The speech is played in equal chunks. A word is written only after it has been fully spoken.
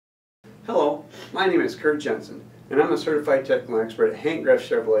Hello, my name is Kurt Jensen, and I'm a certified technical expert at Hank Greff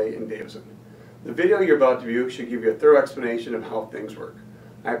Chevrolet in Davison. The video you're about to view should give you a thorough explanation of how things work.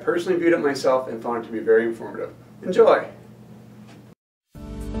 I personally viewed it myself and found it to be very informative. Enjoy!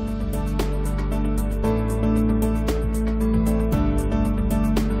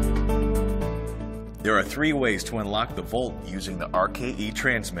 There are three ways to unlock the Volt using the RKE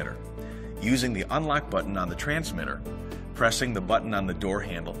transmitter. Using the unlock button on the transmitter, pressing the button on the door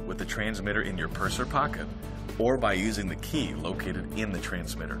handle with the transmitter in your purse or pocket, or by using the key located in the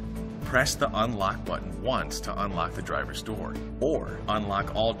transmitter. Press the unlock button once to unlock the driver's door, or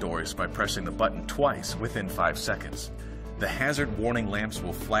unlock all doors by pressing the button twice within 5 seconds. The hazard warning lamps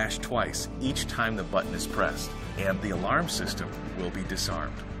will flash twice each time the button is pressed, and the alarm system will be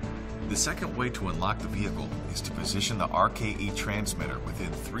disarmed. The second way to unlock the vehicle is to position the RKE transmitter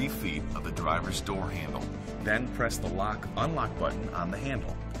within 3 feet of the driver's door handle. Then press the lock/unlock button on the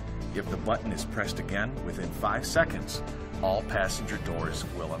handle. If the button is pressed again within 5 seconds, all passenger doors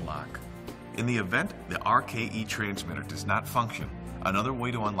will unlock. In the event the RKE transmitter does not function, another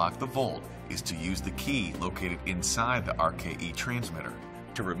way to unlock the Volt is to use the key located inside the RKE transmitter.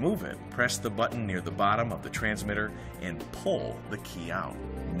 To remove it, press the button near the bottom of the transmitter and pull the key out.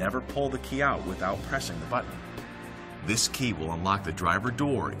 Never pull the key out without pressing the button. This key will unlock the driver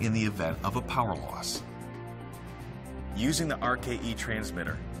door in the event of a power loss. Using the RKE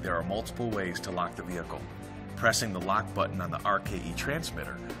transmitter, there are multiple ways to lock the vehicle. Pressing the lock button on the RKE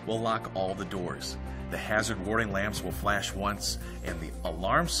transmitter will lock all the doors. The hazard warning lamps will flash once, and the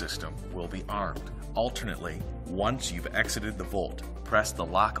alarm system will be armed. Alternately, once you've exited the Volt, press the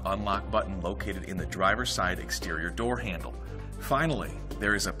lock/unlock button located in the driver's side exterior door handle. Finally,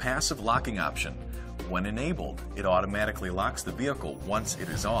 there is a passive locking option. When enabled, it automatically locks the vehicle once it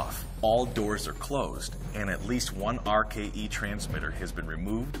is off. All doors are closed, and at least one RKE transmitter has been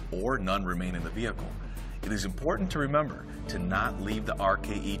removed or none remain in the vehicle. It is important to remember to not leave the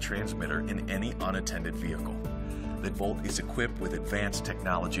RKE transmitter in any unattended vehicle. The Volt is equipped with advanced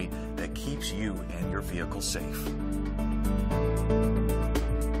technology that keeps you and your vehicle safe.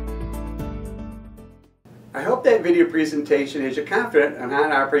 I hope that video presentation has you confident on how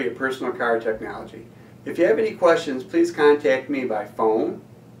to operate your personal car technology. If you have any questions, please contact me by phone,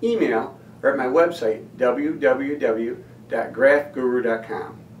 email, or at my website,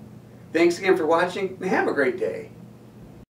 www.graphguru.com. Thanks again for watching, and have a great day.